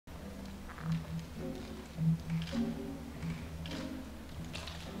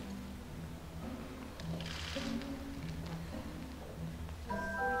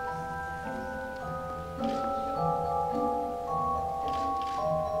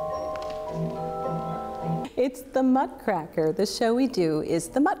It's the Mutt-Cracker. The show we do is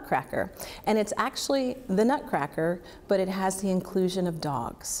the Mutt-Cracker. And it's actually the Nutcracker, but it has the inclusion of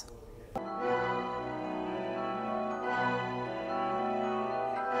dogs.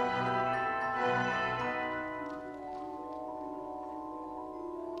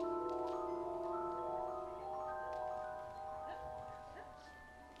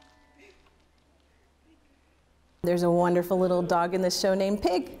 There's a wonderful little dog in the show named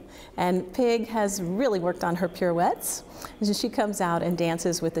Pig, and Pig has really worked on her pirouettes. And she comes out and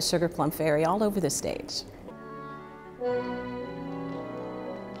dances with the Sugar Plum Fairy all over the stage.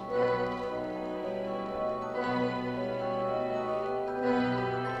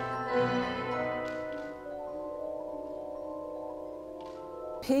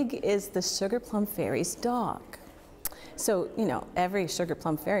 Pig is the Sugar Plum Fairy's dog. So, you know, every Sugar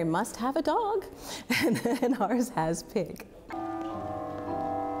Plum Fairy must have a dog, and ours has Pig.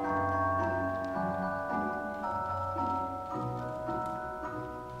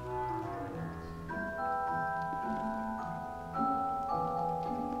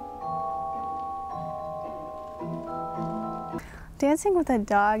 Dancing with a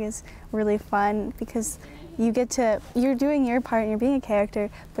dog is really fun because you're doing your part and you're being a character,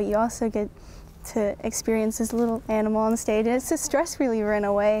 but you also get to experience this little animal on the stage. And it's a stress reliever in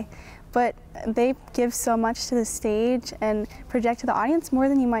a way, but they give so much to the stage and project to the audience more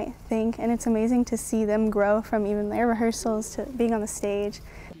than you might think, and it's amazing to see them grow from even their rehearsals to being on the stage.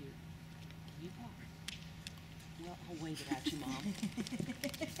 I'll wave it at you, Mom.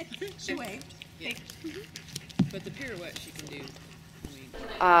 She waved. Yeah. But the pirouette she can do.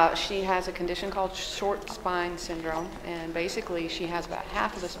 She has a condition called short spine syndrome, and basically she has about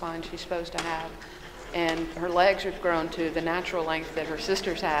half of the spine she's supposed to have, and her legs are grown to the natural length that her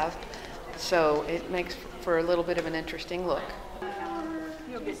sisters have, so it makes for a little bit of an interesting look.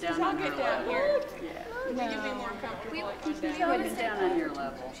 You'll get down on your level. Yeah. No. You'll be more comfortable at going down. Put it down on your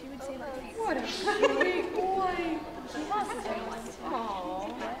level. She would say like, what a sweet boy.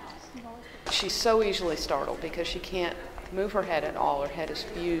 Aww. She's so easily startled because she can't move her head at all. Her head is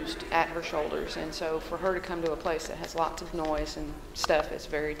fused at her shoulders, and so for her to come to a place that has lots of noise and stuff is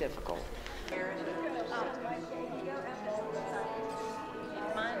very difficult.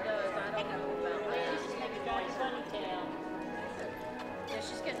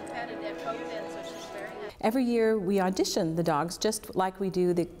 Every year we audition the dogs just like we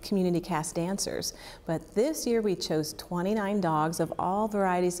do the community cast dancers, but this year we chose 29 dogs of all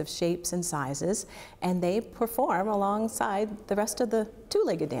varieties of shapes and sizes, and they perform alongside the rest of the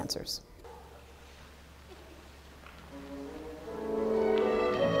two-legged dancers.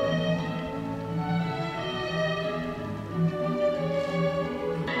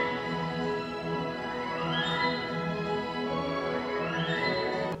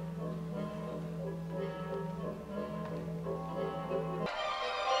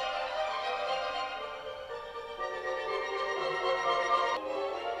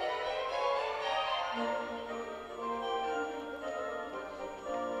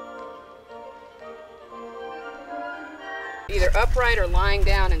 Either upright or lying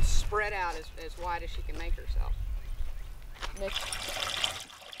down and spread out as wide as she can make herself.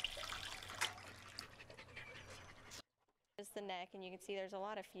 Is the neck, and you can see there's a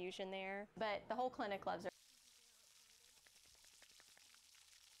lot of fusion there, but the whole clinic loves her.